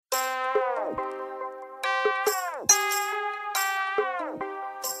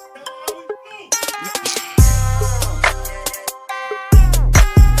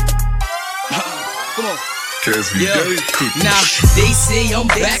Yeah. Cooking. Now they say I'm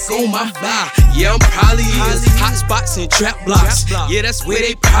back on my fly. Yeah, I'm probably is. Hot spots and trap blocks. Yeah, that's where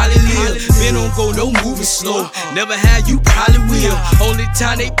they probably live. Men don't go no moving slow. Never had, you probably will. Only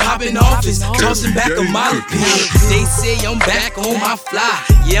time they poppin' off is tossing back a molly pill. They say I'm back on my fly.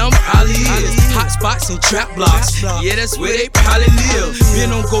 Yeah, I'm probably is. Hot spots and trap blocks. Yeah, that's where they probably live. Men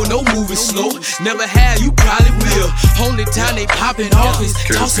don't go no moving slow. Never had, you probably will. Only time they poppin' off is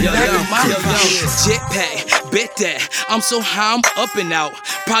tossing back a molly pill. Jetpack. Bet that I'm so high, I'm up and out.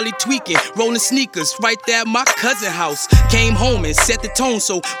 Probably tweaking, rolling sneakers right there at my cousin's house. Came home and set the tone,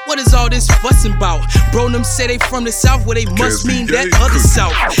 so what is all this fussing about? Bro, them say they from the south, well, they must mean that other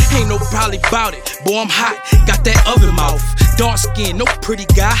south. Ain't no probably about it, boy, I'm hot, got that oven mouth. Dark skin, no pretty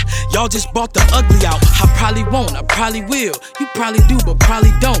guy, y'all just bought the ugly out. I probably won't, I probably will. You probably do, but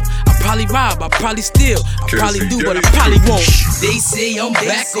probably don't. I probably rob, I probably steal. I probably do, but I probably won't. They say I'm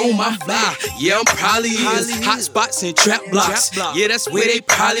back on my fly. Yeah, I'm probably is. Hot spots and trap blocks. Yeah, that's where they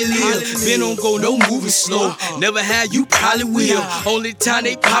probably live. Men don't go no moving slow. Never had, you probably will. Only time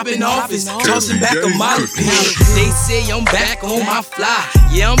they poppin' off is tossing back a molly pill. They say I'm back on my fly.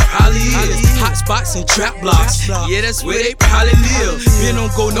 Yeah, I'm probably is. Hot spots and trap blocks. Yeah, that's where they probably live. Men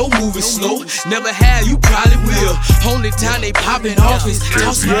don't go no moving slow. Never had, you probably will. Only time they poppin' off is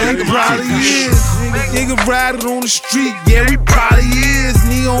tossing back a molly pill. Nigga riding on the street, yeah, we probably is.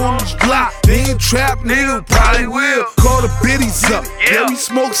 Nigga on the block, nigga trap, nigga probably will. Call the biddies up, yeah, we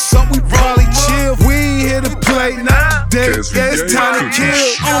smoke something, we probably chill. We ain't here to play, nowadays, yeah, it's time to kill.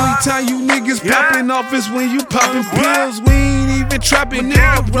 Only time you niggas popping off is when you popping pills. We ain't even trapping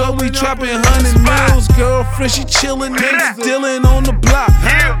nigga, bro, we trapping 100 mils. Girlfriend, she chillin', nigga, stillin' on the block.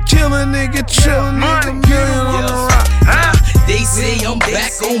 Killin' nigga, chillin' nigga, millin' on the rock. They say I'm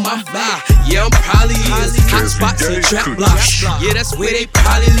back on my fly. Yeah, I'm probably is. Hot spots and trap blocks. Yeah, that's where they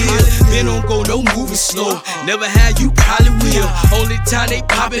probably live. Men don't go no moving slow. Never had, you probably will. Only time they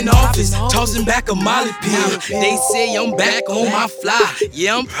poppin' off is tossing back a molly pill. They say I'm back on my fly.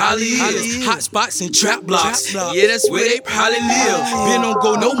 Yeah, I'm probably is. Hot spots and trap blocks. Yeah, that's where they probably live. Men don't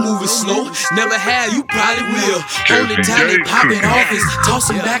go no moving slow. Never had, you probably will. Only time they poppin' off is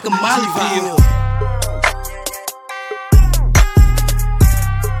tossing back a molly pill.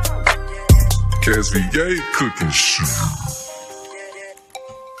 Casby Gay cooking shit.